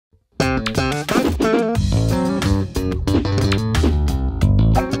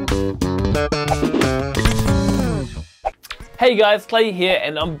Hey guys, Clay here,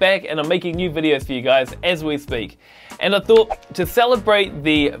 and I'm back and I'm making new videos for you guys as we speak. And I thought to celebrate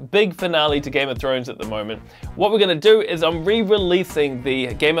the big finale to Game of Thrones at the moment, what we're going to do is I'm re-releasing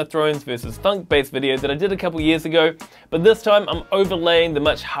the Game of Thrones versus Funk-based video that I did a couple years ago, but this time I'm overlaying the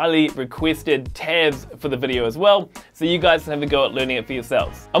much highly requested tabs for the video as well, so you guys can have a go at learning it for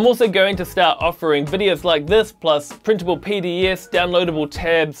yourselves. I'm also going to start offering videos like this, plus printable PDFs, downloadable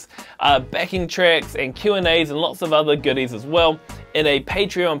tabs, backing tracks and Q&As and lots of other goodies as well in a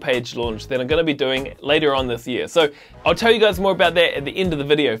Patreon page launch that I'm going to be doing later on this year. So I'll tell you guys more about that at the end of the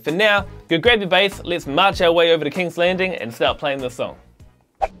video. For now, go grab your bass, let's march our way over to King's Landing and start playing this song.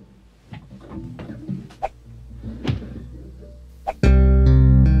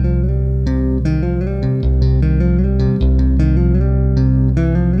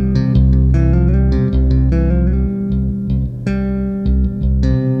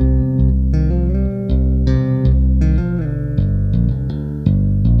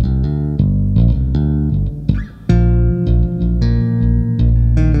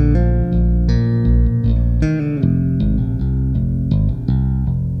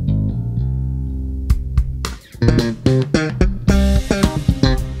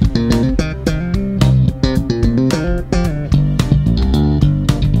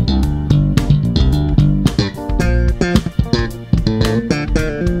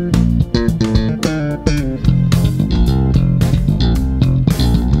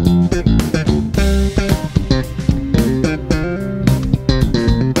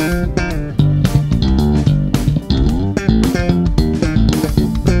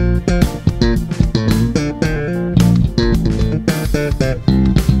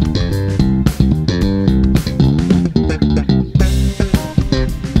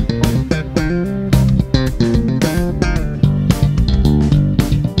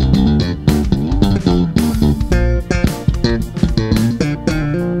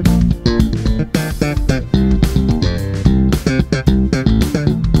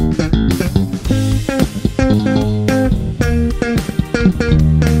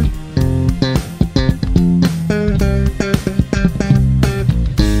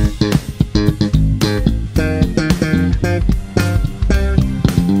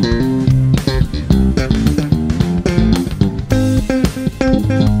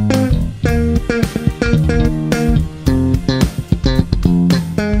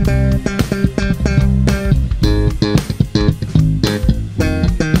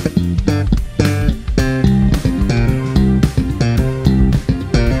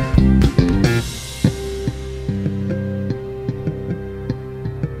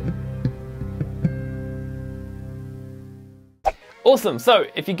 Awesome, so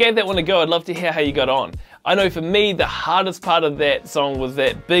if you gave that one a go, I'd love to hear how you got on. I know for me, the hardest part of that song was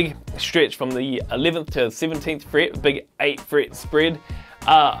that big stretch from the 11th to 17th fret, big 8 fret spread.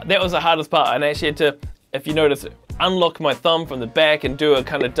 That was the hardest part, and I actually had to, if you notice, unlock my thumb from the back and do a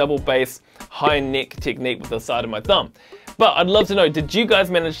kind of double bass high neck technique with the side of my thumb. But I'd love to know, did you guys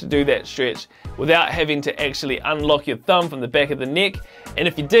manage to do that stretch without having to actually unlock your thumb from the back of the neck? And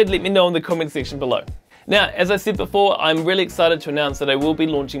if you did, let me know in the comment section below. Now, as I said before, I'm really excited to announce that I will be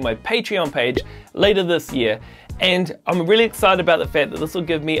launching my Patreon page later this year, and I'm really excited about the fact that this will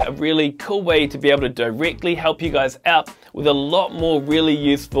give me a really cool way to be able to directly help you guys out with a lot more really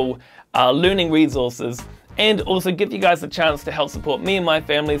useful learning resources, and also give you guys a chance to help support me and my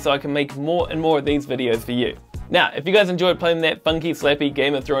family so I can make more and more of these videos for you. Now, if you guys enjoyed playing that funky, slappy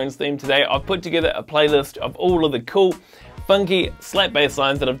Game of Thrones theme today, I've put together a playlist of all of the cool, funky slap bass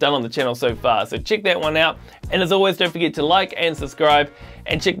lines that I've done on the channel so far, so check that one out. And as always, don't forget to like and subscribe,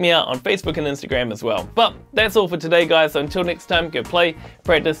 and check me out on Facebook and Instagram as well. But that's all for today, guys, so until next time, go play,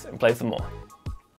 practice, and play some more.